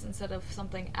bus instead of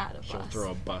something at a He'll bus.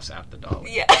 throw a bus at the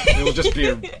dolly. Yeah. It'll just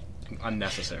be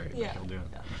unnecessary. but Yeah. He'll do it.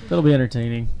 that'll be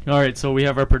entertaining. All right, so we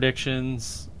have our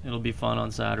predictions. It'll be fun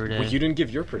on Saturday. Well, you didn't give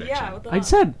your prediction. Yeah. What the I hell?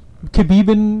 said Khabib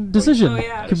in decision. Oh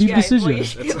yeah. Khabib yeah,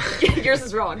 decision. well, yours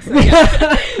is wrong. So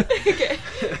yeah. Okay.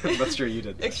 That's true. You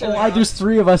did. Extremely Oh, wrong. there's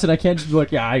three of us, and I can't just be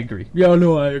like, yeah, I agree. Yeah,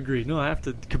 no, I agree. No, I have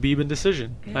to Khabib in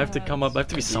decision. I have to Yeah, come up. I have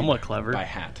to be Khabib somewhat clever. By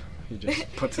hat. He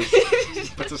just puts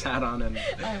his hat on and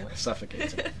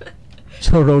suffocates it.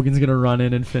 Joe Rogan's gonna run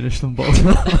in and finish them both.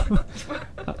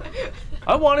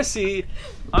 I want to see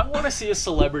a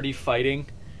celebrity fighting.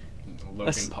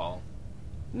 Logan Paul.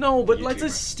 No, but let's a YouTuber.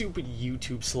 stupid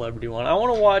YouTube celebrity one. I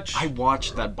want to watch. I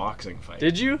watched that boxing fight.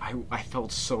 Did you? I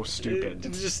felt so stupid.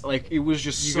 It's just- it was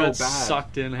just You so got bad.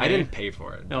 sucked in, I hey? didn't pay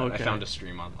for it. Oh, But okay. I found a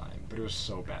stream online, but it was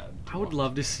so bad. I would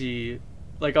love to see,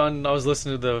 I was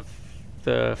listening to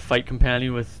the Fight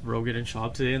Companion with Rogan and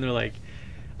Schaub today, and they're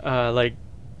like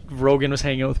Rogan was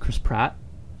hanging out with Chris Pratt,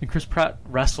 and Chris Pratt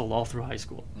wrestled all through high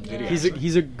school. Yeah.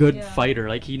 He's a good Yeah. fighter.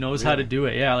 Like he knows how to Really? do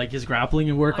it. Yeah, like his grappling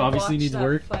and work I'd obviously watch needs that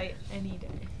work. Fight any day.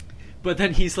 But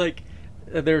then he's like,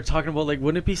 they were talking about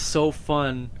wouldn't it be so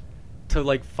fun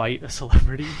to fight a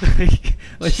celebrity?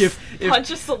 like if Punch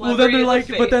a well, celebrity then they're in the like,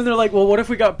 face. but then they're like, well, what if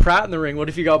we got Pratt in the ring? What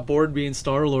if he got bored being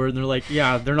Star Lord? And they're like,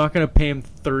 yeah, they're not gonna pay him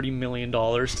 $30 million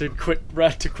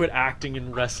to quit acting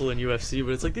and wrestle in UFC.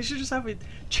 But it's like they should just have a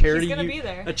charity. He's gonna be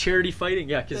there. A charity fighting,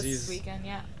 yeah, because This he's. weekend,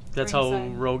 yeah. That's how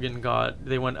Ringside. Rogan got.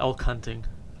 They went elk hunting.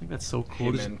 I think that's so cool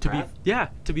Him just and to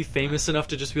Pratt? to be famous enough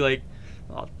to just be like,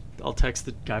 I'll text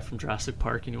the guy from Jurassic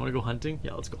Park and you want to go hunting?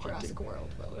 Yeah, let's go Jurassic hunting. World,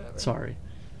 but whatever. Sorry,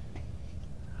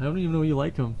 I don't even know you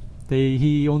like him.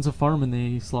 He owns a farm and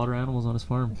they slaughter animals on his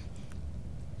farm.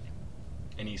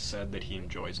 And he said that he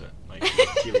enjoys it. Like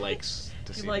he likes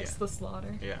to see. He likes the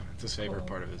slaughter. Yeah, it's his favorite Well,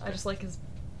 part of his. I day. just like his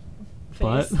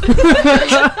But face.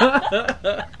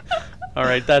 all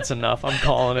right, that's enough. I'm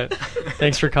calling it.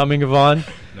 Thanks for coming, Yvonne.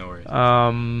 No worries.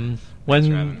 Uh, Thanks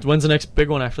for having me. When's the next big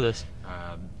one after this?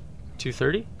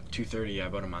 2:30. 2:30, yeah,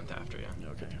 about a month after, yeah.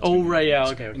 Okay. It's Oh gonna be- right, yeah.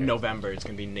 it's Okay. Okay. November, it's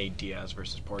gonna be Nate Diaz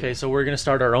versus Poirier. Okay, so we're gonna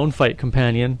start our own fight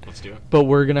companion, Let's do it. but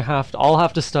we're gonna I'll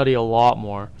have to study a lot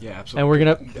more. Yeah, absolutely. And we're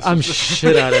gonna. This I'm is the-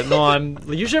 shit at it. No,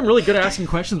 usually I'm really good at asking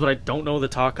questions, but I don't know the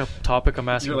topic I'm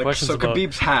asking You're like, questions so about.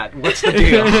 Khabib's hat, what's the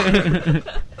deal?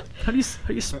 how do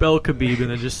you spell Khabib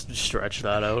and then just stretch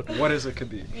that out? What is a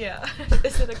Khabib? Yeah.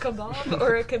 Is it a kebab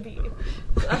or a khabib?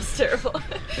 That's terrible.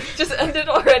 Just end it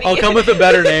already. I'll come with a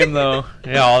better name though.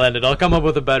 Yeah, I'll end it. I'll come up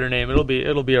with a better name. It'll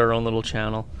be our own little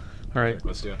channel. All right.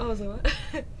 Let's do it. Oh, so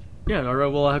what? Yeah. All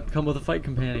right. Well, I'll have to come with a fight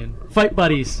companion. Fight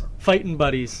buddies. Fighting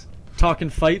buddies. Talking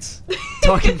fights.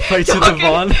 Talking fights with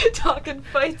Yvonne. Talking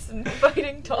fights and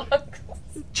fighting talks.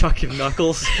 Chucking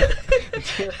knuckles.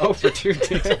 Oh, for 2 days.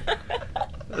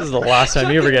 This is the last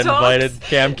time you ever get Chucking invited. talks.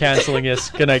 Okay, I'm canceling this.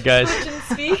 Good night, guys. Legend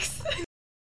speaks.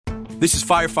 This is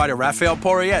firefighter Raphael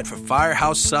Porriette for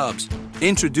Firehouse Subs.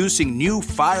 Introducing new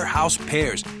Firehouse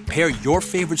Pairs. Pair your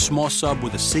favorite small sub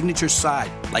with a signature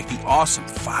side, like the awesome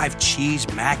 5-cheese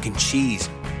mac and cheese.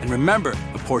 And remember,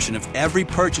 a portion of every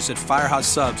purchase at Firehouse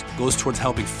Subs goes towards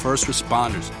helping first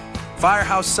responders.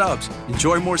 Firehouse Subs.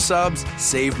 Enjoy more subs,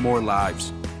 save more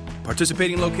lives.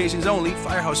 Participating locations only.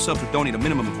 Firehouse Subs will donate a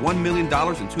minimum of $1 million in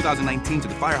 2019 to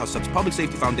the Firehouse Subs Public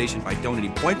Safety Foundation by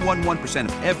donating 0.11%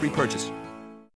 of every purchase.